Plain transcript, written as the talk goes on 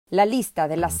La lista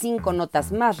de las 5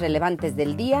 notas más relevantes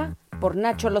del día por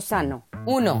Nacho Lozano.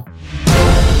 1.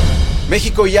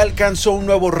 México ya alcanzó un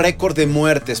nuevo récord de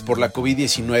muertes por la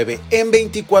COVID-19. En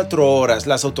 24 horas,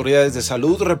 las autoridades de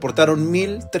salud reportaron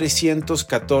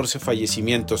 1,314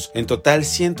 fallecimientos. En total,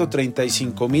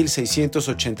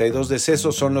 135,682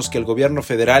 decesos son los que el gobierno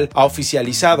federal ha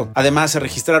oficializado. Además, se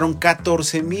registraron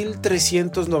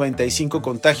 14,395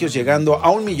 contagios, llegando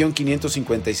a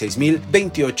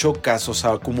 1,556,028 casos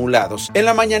acumulados. En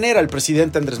la mañanera, el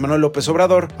presidente Andrés Manuel López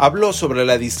Obrador habló sobre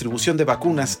la distribución de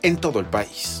vacunas en todo el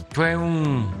país. Fue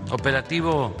un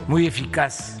operativo muy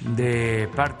eficaz de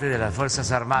parte de las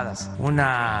Fuerzas Armadas,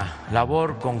 una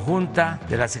labor conjunta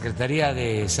de la Secretaría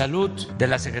de Salud, de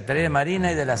la Secretaría de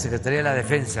Marina y de la Secretaría de la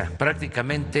Defensa.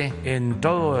 Prácticamente en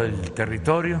todo el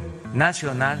territorio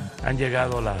nacional han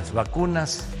llegado las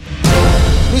vacunas.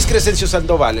 Luis Crescencio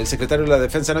Sandoval, el secretario de la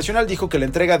Defensa Nacional, dijo que la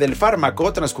entrega del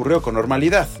fármaco transcurrió con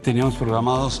normalidad. Teníamos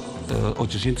programados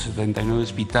 879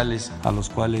 hospitales a los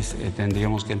cuales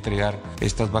tendríamos que entregar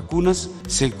estas vacunas.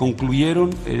 Se concluyeron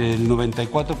el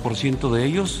 94% de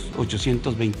ellos,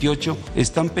 828,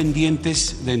 están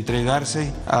pendientes de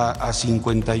entregarse a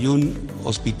 51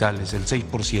 hospitales, el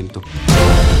 6%.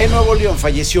 En Nuevo León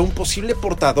falleció un posible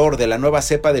portador de la nueva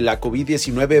cepa de la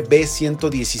COVID-19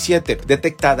 B117,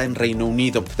 detectada en Reino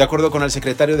Unido. De acuerdo con el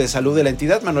secretario de Salud de la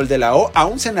entidad, Manuel de la O,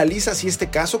 aún se analiza si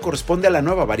este caso corresponde a la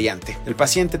nueva variante. El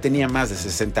paciente tenía más de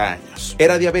 60 años.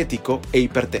 Era diabético e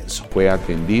hipertenso. Fue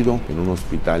atendido en un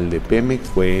hospital de Pemex,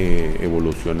 fue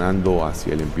evolucionando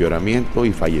hacia el empeoramiento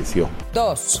y falleció.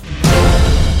 2.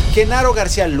 Genaro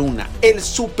García Luna, el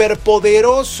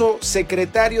superpoderoso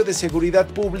secretario de Seguridad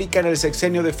Pública en el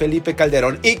sexenio de Felipe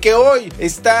Calderón y que hoy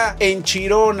está en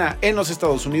Chirona, en los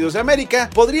Estados Unidos de América,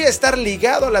 podría estar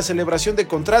ligado a la celebración de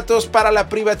contratos para la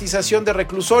privatización de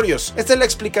reclusorios. Esta es la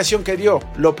explicación que dio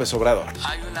López Obrador.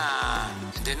 Hay una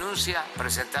denuncia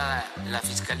presentada en la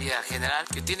Fiscalía General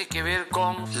que tiene que ver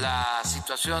con la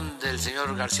situación del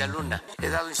señor García Luna. He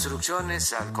dado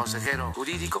instrucciones al consejero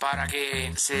jurídico para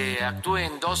que se actúe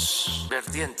en dos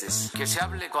vertientes, que se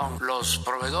hable con los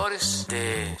proveedores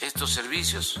de estos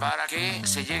servicios para que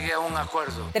se llegue a un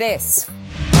acuerdo. 3.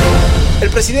 El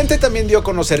presidente también dio a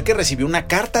conocer que recibió una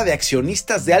carta de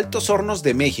accionistas de Altos Hornos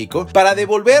de México para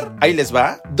devolver, ahí les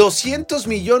va, $200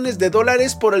 millones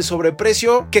por el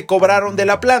sobreprecio que cobraron de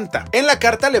la planta. En la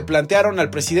carta le plantearon al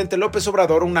presidente López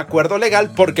Obrador un acuerdo legal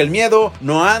porque el miedo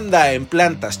no anda en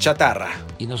plantas chatarra.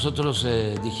 Y nosotros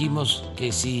dijimos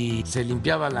que si se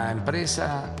limpiaba la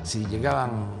empresa, si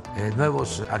llegaban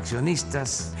nuevos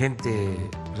accionistas,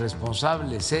 gente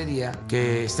responsable, seria,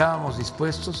 que estábamos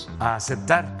dispuestos a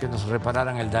aceptar que nos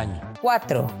repararan el daño.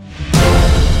 4.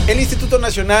 El Instituto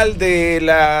Nacional de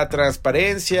la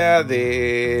Transparencia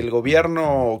del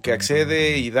gobierno que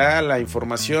accede y da la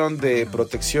información de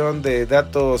protección de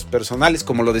datos personales,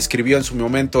 como lo describió en su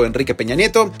momento Enrique Peña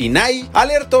Nieto, INAI,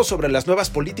 alertó sobre las nuevas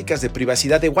políticas de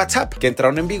privacidad de WhatsApp que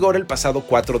entraron en vigor el pasado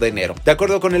 4 de enero. De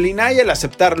acuerdo con el INAI, al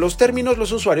aceptar los términos,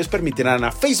 los usuarios permitirán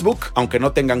a Facebook, aunque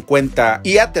no tengan cuenta,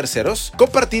 y a terceros,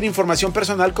 compartir información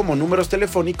personal como números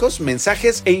telefónicos,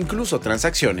 mensajes e incluso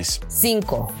transacciones.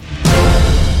 5.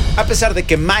 A pesar de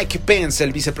que Mike Pence,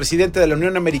 el vicepresidente de la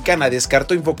Unión Americana,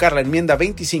 descartó invocar la enmienda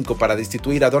 25 para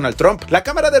destituir a Donald Trump, la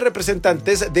Cámara de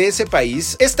Representantes de ese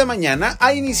país esta mañana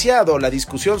ha iniciado la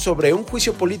discusión sobre un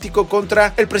juicio político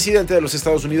contra el presidente de los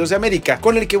Estados Unidos de América,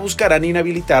 con el que buscarán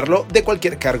inhabilitarlo de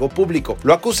cualquier cargo público.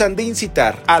 Lo acusan de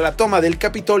incitar a la toma del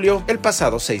Capitolio el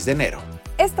pasado 6 de enero.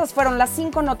 Estas fueron las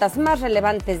 5 notas más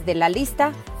relevantes de la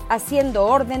lista, haciendo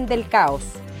orden del caos.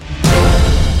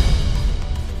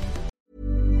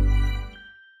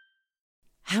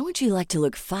 How would you like to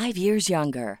look 5 years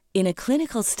younger? In a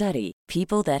clinical study,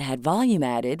 people that had volume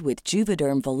added with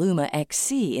Juvederm Voluma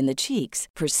XC in the cheeks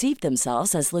perceived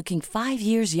themselves as looking 5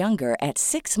 years younger at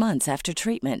 6 months after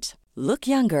treatment. Look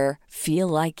younger, feel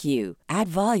like you. Add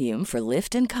volume for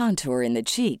lift and contour in the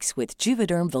cheeks with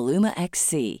Juvederm Voluma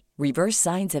XC. Reverse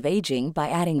signs of aging by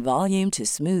adding volume to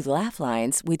smooth laugh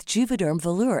lines with Juvederm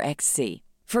Volure XC.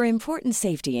 For important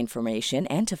safety information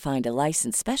and to find a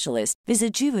licensed specialist,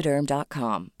 visit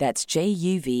Juvederm.com. That's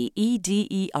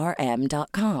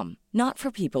JUVEDERM.com. Not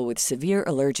for people with severe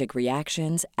allergic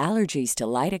reactions, allergies to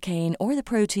lidocaine, or the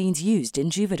proteins used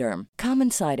in Juvederm.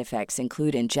 Common side effects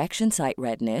include injection site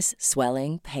redness,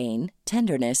 swelling, pain,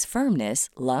 tenderness, firmness,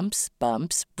 lumps,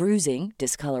 bumps, bruising,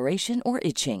 discoloration, or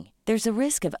itching. There's a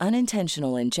risk of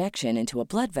unintentional injection into a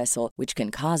blood vessel, which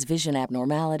can cause vision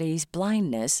abnormalities,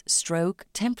 blindness, stroke,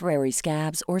 temporary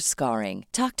scabs, or scarring.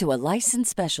 Talk to a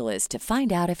licensed specialist to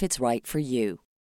find out if it's right for you.